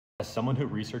As someone who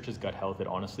researches gut health, it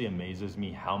honestly amazes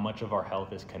me how much of our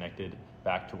health is connected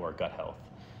back to our gut health.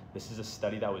 This is a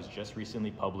study that was just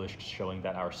recently published showing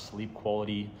that our sleep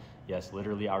quality, yes,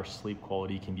 literally our sleep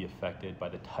quality can be affected by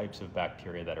the types of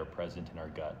bacteria that are present in our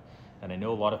gut. And I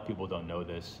know a lot of people don't know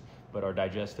this, but our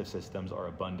digestive systems are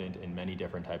abundant in many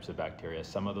different types of bacteria.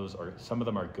 Some of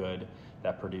them are good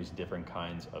that produce different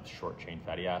kinds of short chain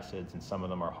fatty acids, and some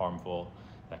of them are harmful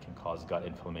that can cause gut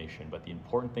inflammation. But the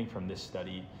important thing from this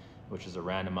study, which is a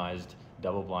randomized,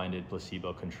 double-blinded,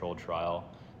 placebo-controlled trial,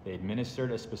 they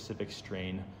administered a specific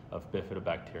strain of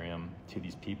bifidobacterium to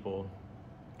these people,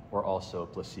 or also a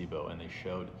placebo, and they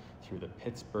showed through the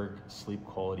Pittsburgh Sleep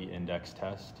Quality Index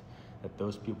test that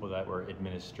those people that were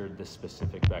administered this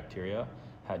specific bacteria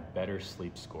had better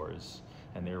sleep scores.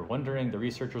 And they were wondering, the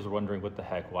researchers were wondering, what the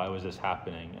heck, why was this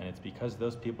happening? And it's because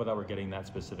those people that were getting that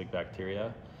specific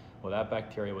bacteria, well, that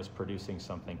bacteria was producing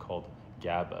something called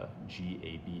GABA,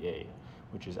 G-A-B-A,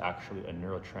 which is actually a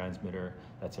neurotransmitter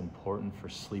that's important for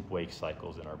sleep-wake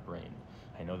cycles in our brain.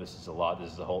 I know this is a lot,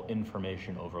 this is a whole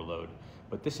information overload,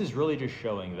 but this is really just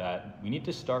showing that we need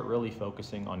to start really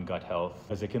focusing on gut health,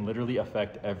 because it can literally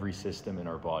affect every system in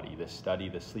our body. This study,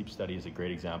 the sleep study, is a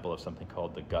great example of something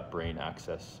called the gut-brain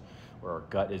axis, where our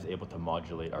gut is able to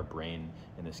modulate our brain,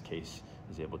 in this case,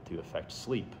 is able to affect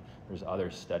sleep. There's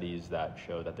other studies that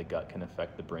show that the gut can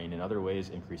affect the brain in other ways,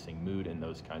 increasing mood and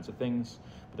those kinds of things.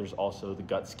 But there's also the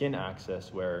gut-skin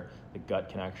axis, where the gut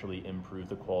can actually improve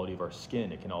the quality of our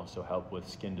skin. It can also help with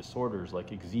skin disorders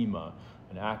like eczema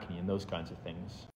and acne and those kinds of things.